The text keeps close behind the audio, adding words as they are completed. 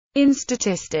In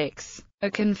statistics,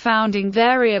 a confounding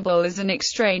variable is an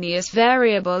extraneous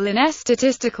variable in a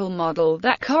statistical model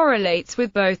that correlates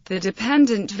with both the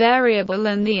dependent variable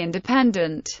and the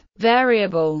independent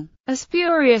variable. A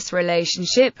spurious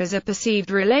relationship is a perceived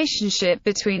relationship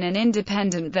between an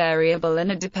independent variable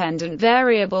and a dependent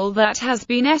variable that has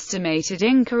been estimated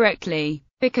incorrectly,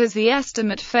 because the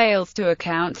estimate fails to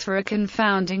account for a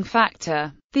confounding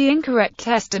factor. The incorrect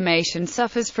estimation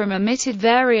suffers from omitted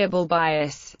variable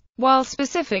bias. While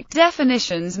specific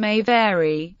definitions may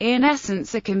vary, in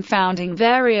essence a confounding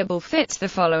variable fits the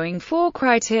following four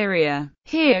criteria,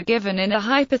 here given in a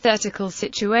hypothetical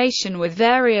situation with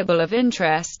variable of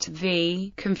interest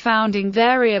v, confounding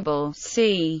variable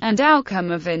c, and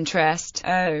outcome of interest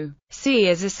o. C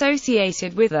is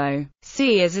associated with O.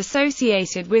 C is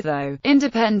associated with O,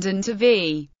 independent of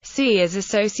V. C is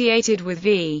associated with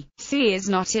V. C is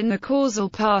not in the causal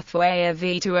pathway of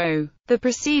V to O. The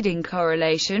preceding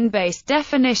correlation-based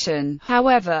definition,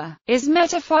 however, is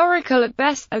metaphorical at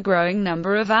best. A growing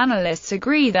number of analysts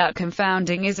agree that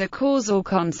confounding is a causal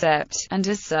concept, and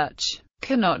as such,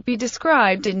 cannot be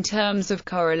described in terms of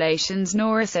correlations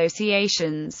nor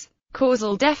associations.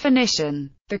 Causal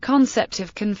definition. The concept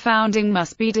of confounding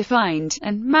must be defined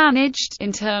and managed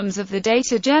in terms of the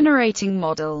data-generating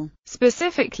model.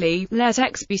 Specifically, let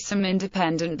X be some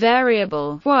independent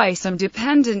variable, Y some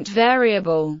dependent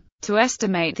variable. To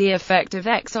estimate the effect of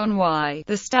X on Y,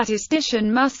 the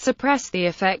statistician must suppress the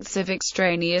effects of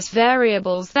extraneous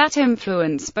variables that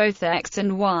influence both X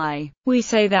and Y. We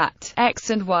say that X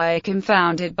and Y are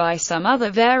confounded by some other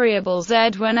variable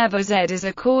Z whenever Z is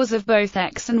a cause of both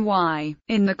X and Y.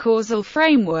 In the causal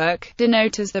framework,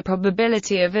 denote as the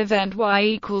probability of event Y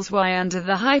equals Y under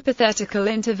the hypothetical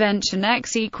intervention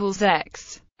X equals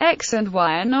X. X and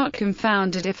Y are not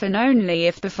confounded if and only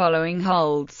if the following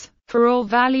holds. For all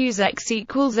values X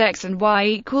equals X and Y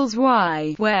equals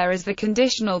Y, whereas the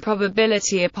conditional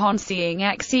probability upon seeing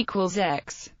X equals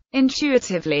X.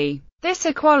 Intuitively, this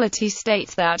equality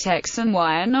states that X and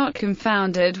Y are not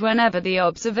confounded whenever the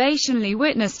observationally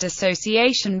witnessed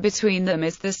association between them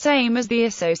is the same as the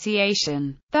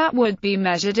association that would be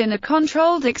measured in a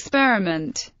controlled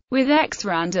experiment, with X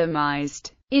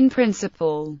randomized. In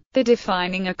principle, the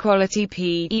defining equality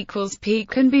P equals P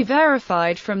can be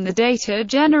verified from the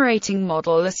data-generating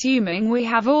model assuming we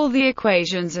have all the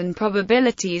equations and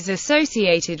probabilities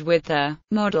associated with the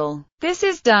model. This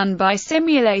is done by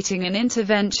simulating an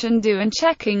intervention do and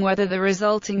checking whether the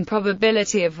resulting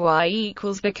probability of Y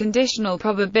equals the conditional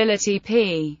probability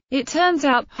P. It turns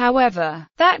out, however,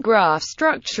 that graph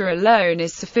structure alone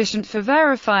is sufficient for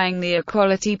verifying the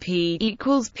equality P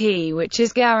equals P, which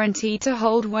is guaranteed to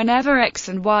hold whenever X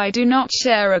and Y do not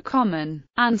share a common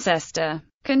ancestor.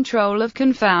 Control of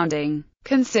confounding.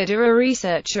 Consider a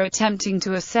researcher attempting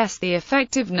to assess the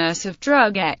effectiveness of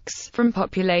drug X from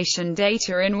population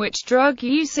data in which drug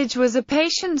usage was a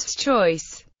patient's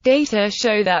choice. Data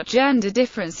show that gender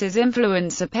differences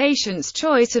influence a patient's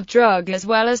choice of drug as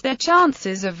well as their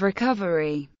chances of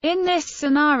recovery. In this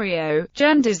scenario,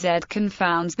 gender Z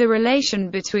confounds the relation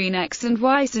between X and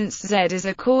Y since Z is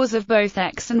a cause of both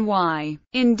X and Y.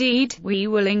 Indeed, we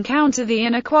will encounter the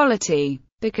inequality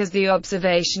because the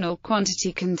observational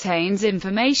quantity contains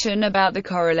information about the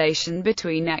correlation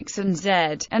between X and Z,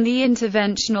 and the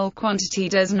interventional quantity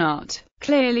does not.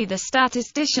 Clearly the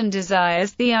statistician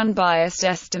desires the unbiased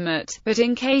estimate, but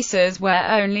in cases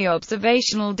where only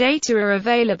observational data are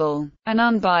available, an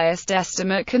unbiased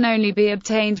estimate can only be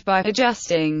obtained by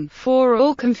adjusting for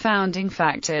all confounding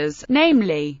factors,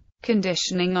 namely,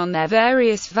 conditioning on their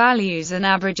various values and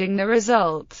averaging the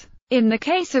result. In the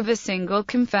case of a single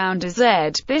confounder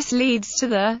Z, this leads to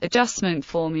the adjustment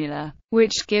formula,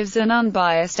 which gives an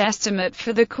unbiased estimate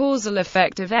for the causal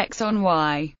effect of X on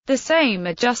Y. The same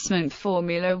adjustment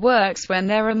formula works when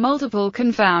there are multiple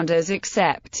confounders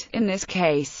except, in this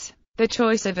case, the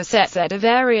choice of a set of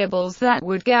variables that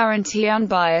would guarantee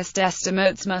unbiased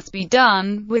estimates must be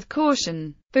done with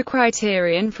caution. The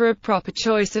criterion for a proper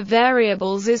choice of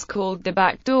variables is called the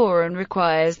backdoor and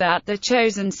requires that the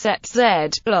chosen set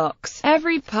Z blocks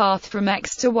every path from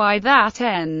X to Y that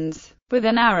ends with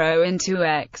an arrow into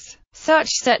X. Such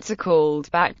sets are called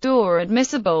backdoor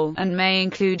admissible, and may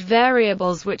include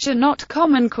variables which are not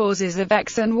common causes of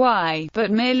X and Y, but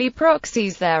merely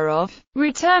proxies thereof.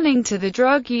 Returning to the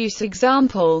drug use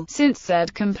example, since Z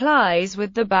complies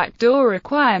with the backdoor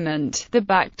requirement, the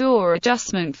backdoor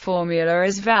adjustment formula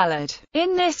is valid.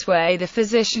 In this way the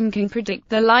physician can predict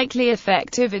the likely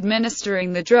effect of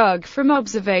administering the drug from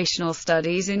observational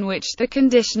studies in which the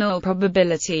conditional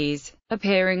probabilities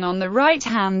appearing on the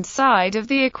right-hand side of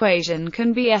the equation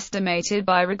can be estimated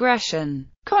by regression.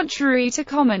 Contrary to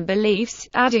common beliefs,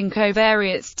 adding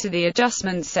covariates to the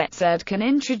adjustment set Z can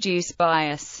introduce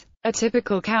bias. A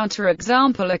typical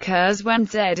counterexample occurs when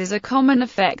Z is a common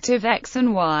effect of X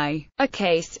and Y. A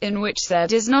case in which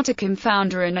Z is not a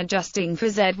confounder and adjusting for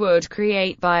Z would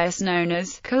create bias known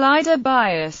as collider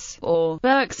bias, or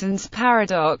Bergson's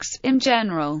paradox. In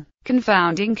general,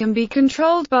 confounding can be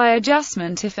controlled by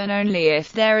adjustment if and only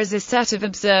if there is a set of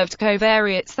observed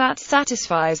covariates that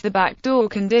satisfies the backdoor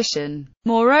condition.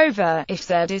 Moreover, if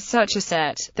Z is such a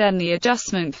set, then the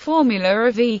adjustment formula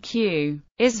of EQ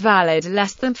is valid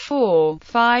less than 4,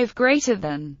 5 greater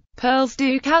than. Pearl's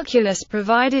do calculus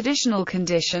provide additional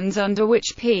conditions under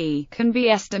which P can be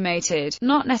estimated,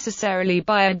 not necessarily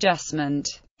by adjustment.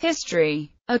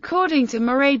 History. According to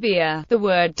Morabia, the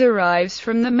word derives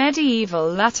from the medieval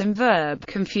Latin verb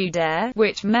confudere,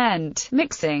 which meant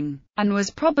mixing, and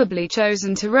was probably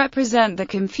chosen to represent the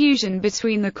confusion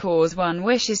between the cause one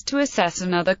wishes to assess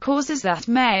and other causes that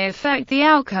may affect the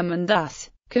outcome and thus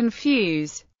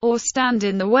confuse or stand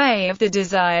in the way of the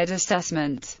desired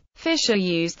assessment. Fisher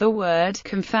used the word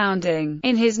confounding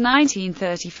in his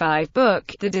 1935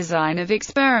 book, The Design of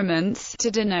Experiments, to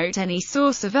denote any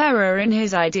source of error in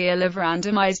his ideal of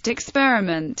randomized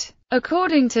experiment.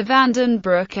 According to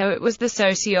Vandenbroek, it was the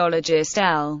sociologist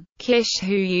L. Kish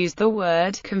who used the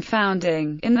word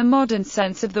confounding in the modern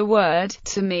sense of the word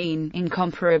to mean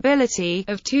incomparability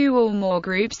of two or more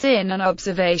groups in an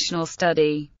observational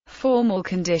study. Formal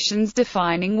conditions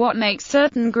defining what makes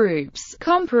certain groups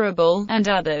comparable and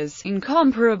others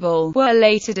incomparable were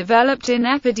later developed in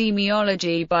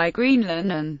epidemiology by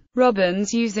Greenland and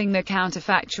Robbins using the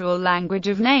counterfactual language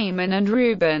of Neyman and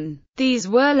Rubin. These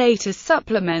were later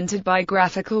supplemented by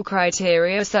graphical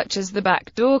criteria such as the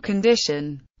backdoor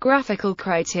condition. Graphical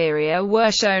criteria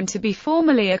were shown to be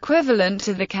formally equivalent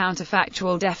to the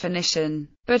counterfactual definition,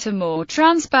 but are more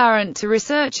transparent to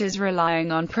researchers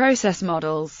relying on process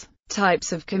models.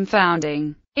 Types of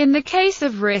confounding. In the case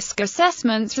of risk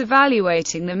assessments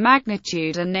evaluating the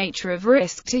magnitude and nature of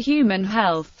risk to human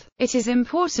health, it is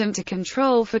important to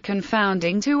control for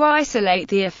confounding to isolate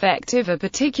the effect of a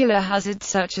particular hazard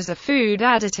such as a food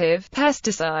additive,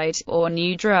 pesticide, or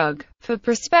new drug. For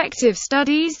prospective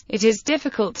studies, it is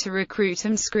difficult to recruit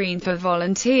and screen for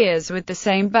volunteers with the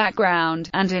same background,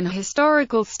 and in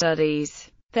historical studies,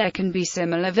 there can be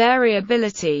similar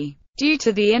variability. Due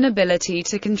to the inability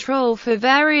to control for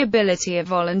variability of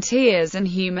volunteers and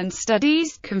human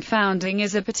studies, confounding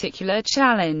is a particular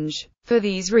challenge. For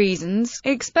these reasons,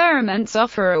 experiments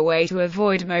offer a way to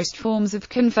avoid most forms of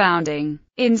confounding.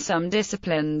 In some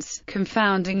disciplines,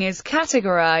 confounding is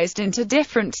categorized into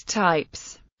different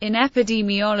types. In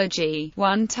epidemiology,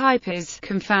 one type is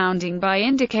confounding by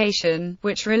indication,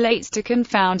 which relates to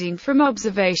confounding from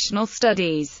observational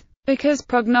studies. Because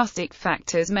prognostic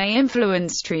factors may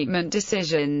influence treatment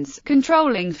decisions,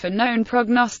 controlling for known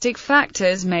prognostic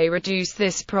factors may reduce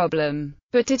this problem.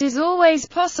 But it is always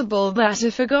possible that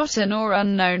a forgotten or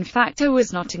unknown factor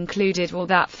was not included or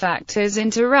that factors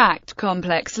interact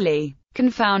complexly.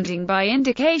 Confounding by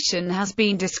indication has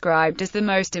been described as the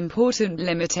most important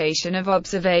limitation of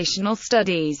observational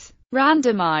studies.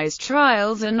 Randomized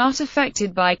trials are not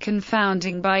affected by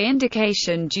confounding by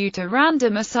indication due to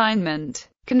random assignment.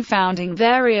 Confounding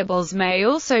variables may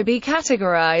also be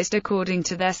categorized according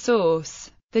to their source,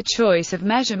 the choice of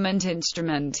measurement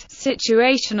instrument,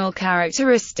 situational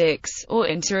characteristics, or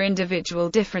inter-individual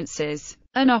differences.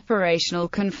 An operational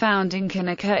confounding can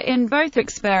occur in both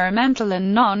experimental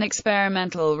and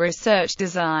non-experimental research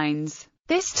designs.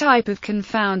 This type of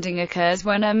confounding occurs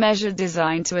when a measure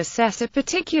designed to assess a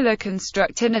particular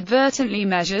construct inadvertently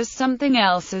measures something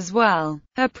else as well.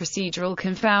 A procedural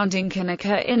confounding can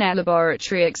occur in a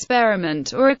laboratory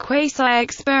experiment or a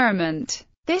quasi-experiment.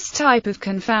 This type of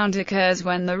confound occurs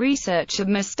when the researcher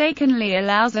mistakenly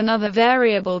allows another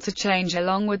variable to change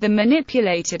along with the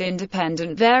manipulated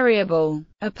independent variable.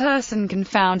 A person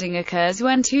confounding occurs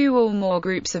when two or more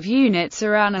groups of units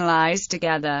are analyzed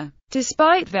together,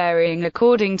 despite varying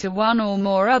according to one or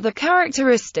more other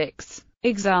characteristics.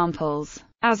 Examples.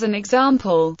 As an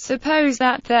example, suppose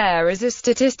that there is a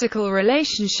statistical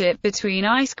relationship between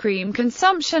ice cream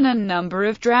consumption and number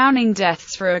of drowning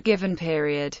deaths for a given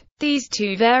period. These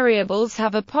two variables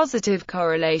have a positive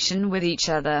correlation with each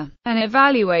other. An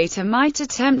evaluator might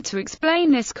attempt to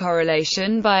explain this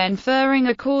correlation by inferring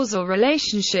a causal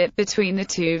relationship between the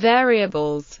two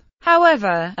variables.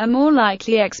 However, a more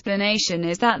likely explanation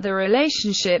is that the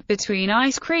relationship between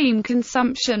ice cream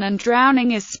consumption and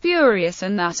drowning is spurious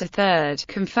and that a third,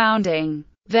 confounding,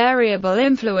 variable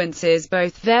influences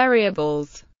both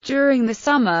variables. During the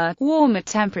summer, warmer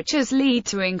temperatures lead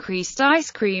to increased ice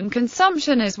cream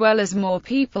consumption as well as more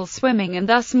people swimming and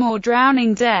thus more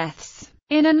drowning deaths.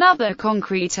 In another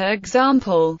concrete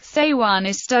example, say one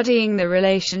is studying the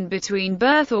relation between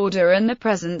birth order and the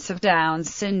presence of Down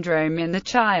syndrome in the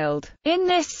child. In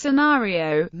this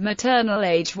scenario, maternal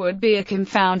age would be a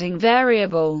confounding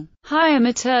variable. Higher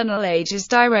maternal age is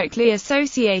directly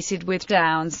associated with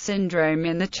Down syndrome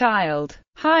in the child.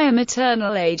 Higher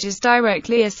maternal age is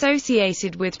directly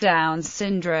associated with Down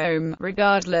syndrome,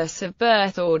 regardless of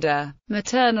birth order.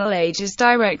 Maternal age is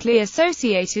directly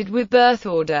associated with birth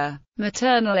order.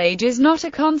 Maternal age is not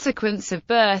a consequence of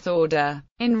birth order.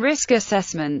 In risk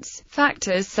assessments,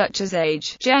 factors such as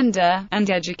age, gender, and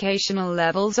educational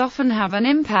levels often have an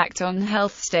impact on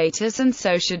health status and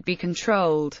so should be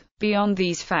controlled. Beyond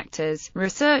these factors,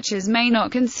 researchers may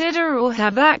not consider or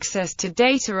have access to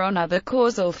data on other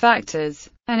causal factors.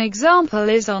 An example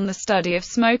is on the study of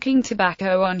smoking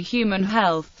tobacco on human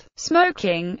health.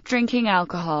 Smoking, drinking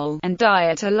alcohol, and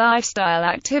diet are lifestyle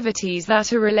activities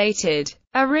that are related.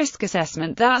 A risk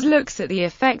assessment that looks at the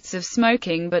effects of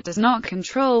smoking but does not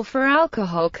control for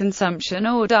alcohol consumption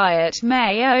or diet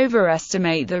may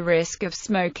overestimate the risk of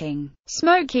smoking.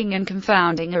 Smoking and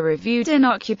confounding are reviewed in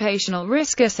occupational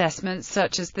risk assessments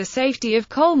such as the safety of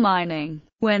coal mining.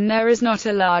 When there is not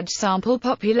a large sample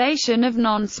population of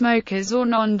non-smokers or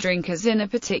non-drinkers in a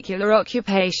particular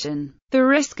occupation, the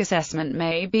risk assessment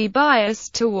may be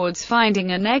biased towards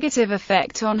finding a negative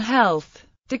effect on health,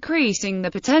 decreasing the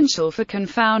potential for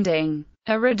confounding.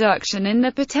 A reduction in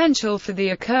the potential for the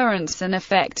occurrence and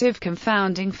effect of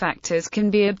confounding factors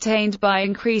can be obtained by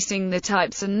increasing the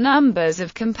types and numbers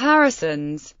of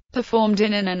comparisons performed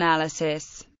in an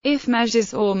analysis. If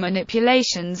measures or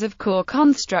manipulations of core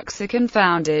constructs are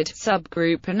confounded,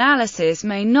 subgroup analysis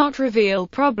may not reveal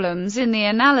problems in the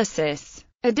analysis.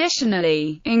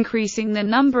 Additionally, increasing the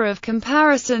number of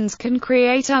comparisons can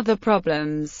create other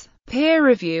problems. Peer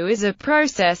review is a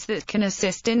process that can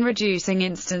assist in reducing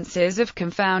instances of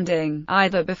confounding,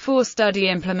 either before study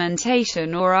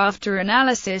implementation or after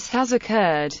analysis has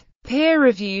occurred. Peer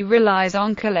review relies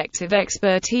on collective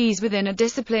expertise within a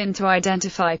discipline to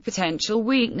identify potential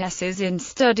weaknesses in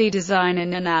study design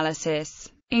and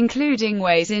analysis, including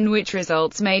ways in which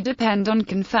results may depend on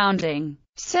confounding.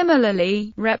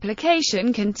 Similarly,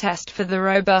 replication can test for the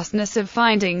robustness of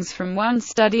findings from one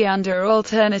study under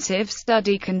alternative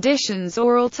study conditions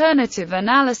or alternative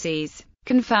analyses.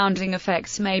 Confounding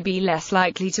effects may be less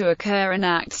likely to occur and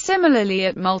act similarly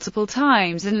at multiple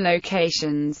times and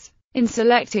locations. In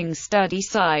selecting study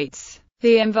sites,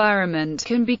 the environment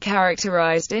can be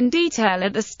characterized in detail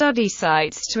at the study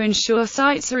sites to ensure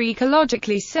sites are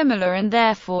ecologically similar and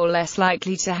therefore less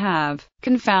likely to have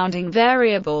confounding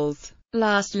variables.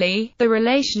 Lastly, the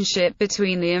relationship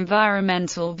between the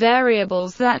environmental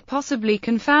variables that possibly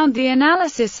confound the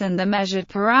analysis and the measured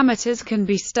parameters can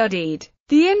be studied.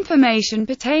 The information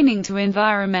pertaining to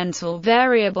environmental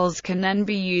variables can then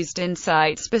be used in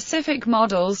site-specific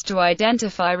models to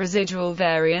identify residual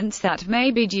variance that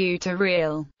may be due to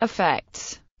real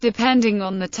effects. Depending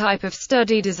on the type of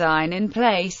study design in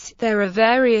place, there are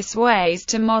various ways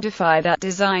to modify that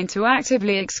design to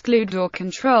actively exclude or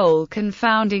control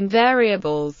confounding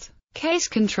variables. Case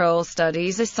control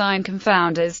studies assign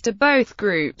confounders to both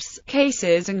groups,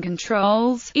 cases and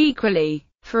controls, equally.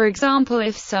 For example,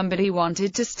 if somebody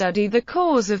wanted to study the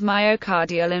cause of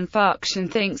myocardial infarction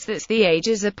thinks that the age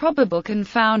is a probable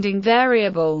confounding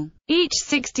variable, each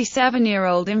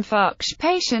 67-year-old infarction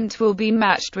patient will be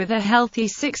matched with a healthy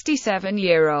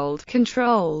 67-year-old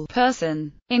control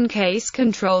person. In case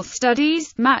control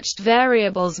studies, matched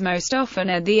variables most often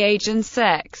are the age and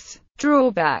sex.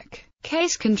 Drawback: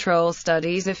 case control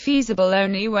studies are feasible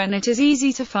only when it is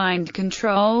easy to find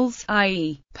controls,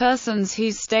 i.e., persons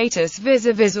whose status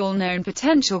vis-a-vis all known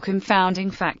potential confounding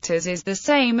factors is the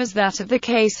same as that of the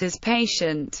case's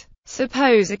patient.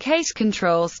 Suppose a case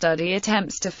control study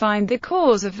attempts to find the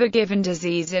cause of a given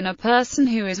disease in a person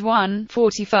who is 1.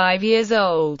 45 years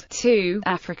old, 2.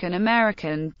 African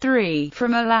American, 3.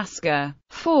 from Alaska,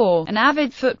 4. an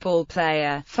avid football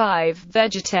player, 5.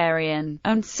 vegetarian,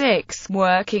 and 6.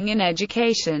 working in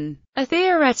education. A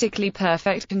theoretically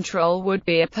perfect control would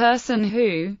be a person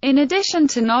who, in addition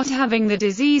to not having the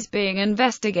disease being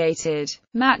investigated,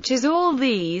 matches all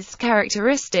these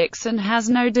characteristics and has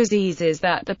no diseases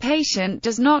that the patient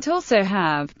does not also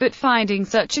have, but finding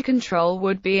such a control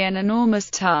would be an enormous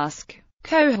task.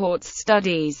 Cohort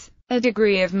studies. A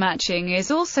degree of matching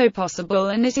is also possible,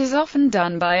 and it is often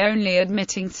done by only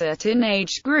admitting certain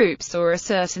age groups or a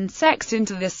certain sex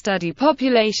into the study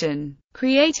population,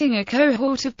 creating a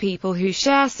cohort of people who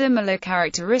share similar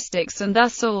characteristics, and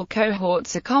thus all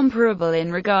cohorts are comparable in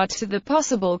regard to the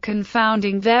possible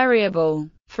confounding variable.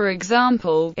 For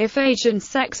example, if age and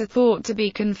sex are thought to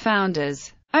be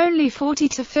confounders, only 40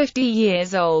 to 50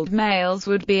 years old males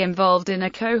would be involved in a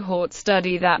cohort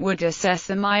study that would assess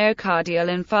the myocardial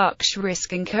infarction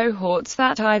risk in cohorts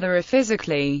that either are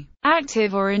physically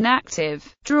active or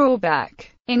inactive.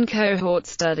 Drawback. In cohort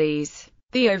studies,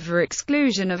 the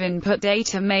over-exclusion of input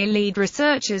data may lead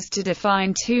researchers to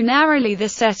define too narrowly the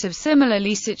set of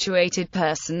similarly situated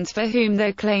persons for whom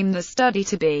they claim the study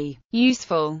to be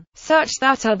useful, such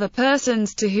that other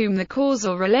persons to whom the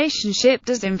causal relationship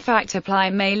does in fact apply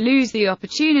may lose the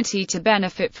opportunity to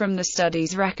benefit from the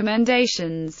study's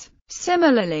recommendations.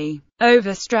 Similarly,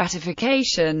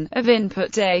 over-stratification of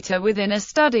input data within a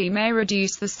study may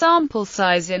reduce the sample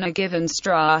size in a given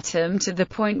stratum to the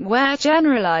point where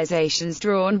generalizations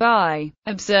drawn by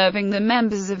observing the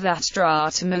members of that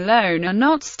stratum alone are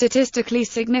not statistically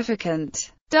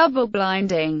significant.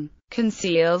 Double-blinding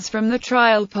conceals from the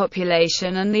trial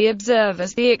population and the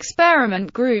observers the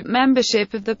experiment group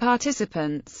membership of the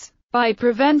participants, by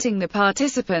preventing the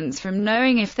participants from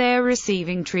knowing if they are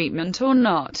receiving treatment or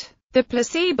not. The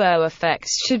placebo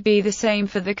effects should be the same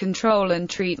for the control and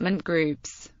treatment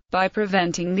groups. By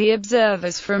preventing the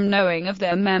observers from knowing of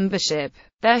their membership,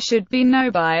 there should be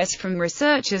no bias from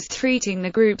researchers treating the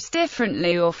groups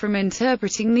differently or from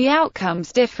interpreting the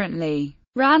outcomes differently.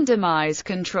 Randomized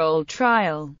controlled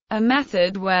trial, a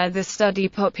method where the study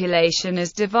population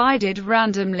is divided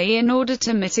randomly in order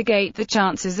to mitigate the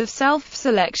chances of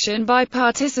self-selection by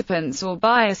participants or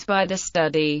bias by the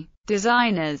study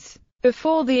designers.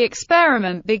 Before the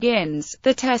experiment begins,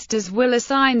 the testers will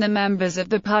assign the members of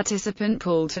the participant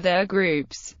pool to their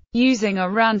groups, using a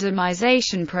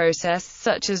randomization process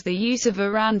such as the use of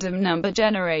a random number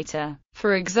generator.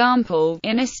 For example,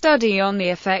 in a study on the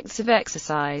effects of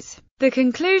exercise, the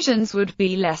conclusions would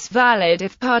be less valid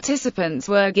if participants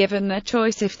were given the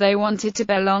choice if they wanted to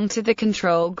belong to the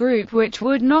control group which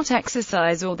would not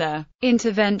exercise or the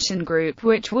intervention group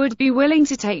which would be willing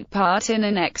to take part in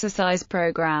an exercise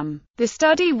program. The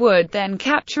study would then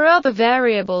capture other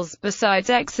variables besides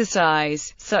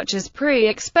exercise, such as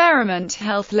pre-experiment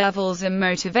health levels and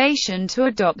motivation to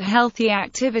adopt healthy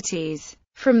activities.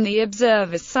 From the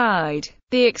observer's side,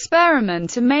 the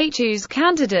experimenter may choose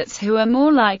candidates who are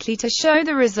more likely to show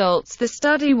the results the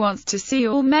study wants to see,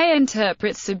 or may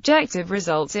interpret subjective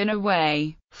results in a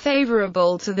way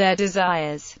favorable to their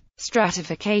desires.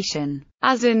 Stratification.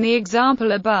 As in the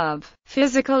example above,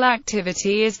 physical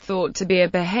activity is thought to be a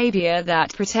behavior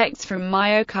that protects from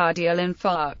myocardial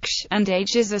infarction, and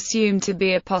age is assumed to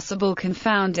be a possible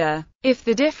confounder. If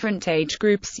the different age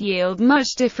groups yield much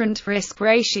different risk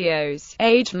ratios,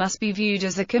 age must be viewed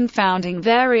as a confounding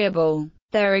variable.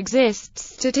 There exist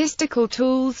statistical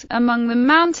tools, among them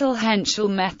Mantel-Henschel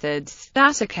methods,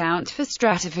 that account for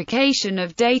stratification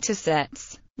of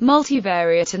datasets.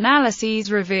 Multivariate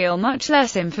analyses reveal much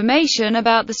less information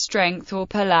about the strength or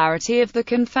polarity of the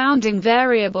confounding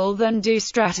variable than do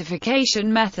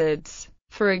stratification methods.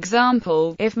 For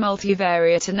example, if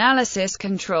multivariate analysis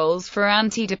controls for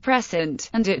antidepressant,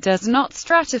 and it does not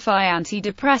stratify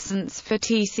antidepressants for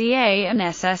TCA and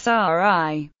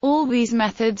SSRI, all these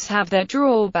methods have their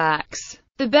drawbacks.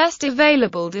 The best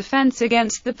available defense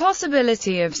against the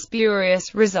possibility of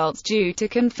spurious results due to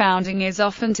confounding is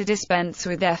often to dispense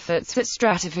with efforts at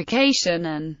stratification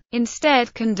and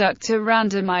instead conduct a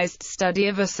randomized study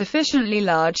of a sufficiently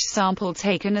large sample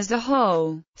taken as a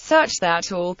whole, such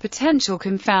that all potential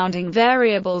confounding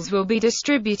variables will be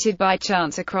distributed by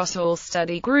chance across all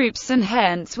study groups and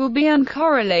hence will be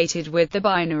uncorrelated with the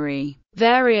binary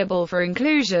variable for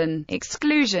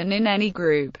inclusion/exclusion in any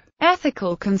group.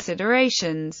 Ethical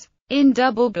considerations. In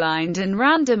double-blind and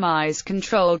randomized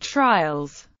controlled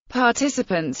trials,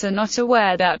 participants are not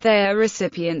aware that they are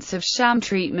recipients of sham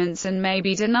treatments and may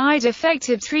be denied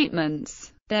effective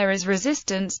treatments. There is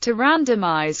resistance to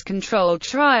randomized controlled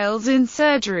trials in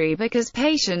surgery because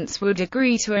patients would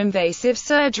agree to invasive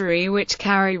surgery which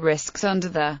carry risks under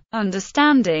the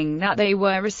understanding that they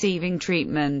were receiving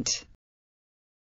treatment.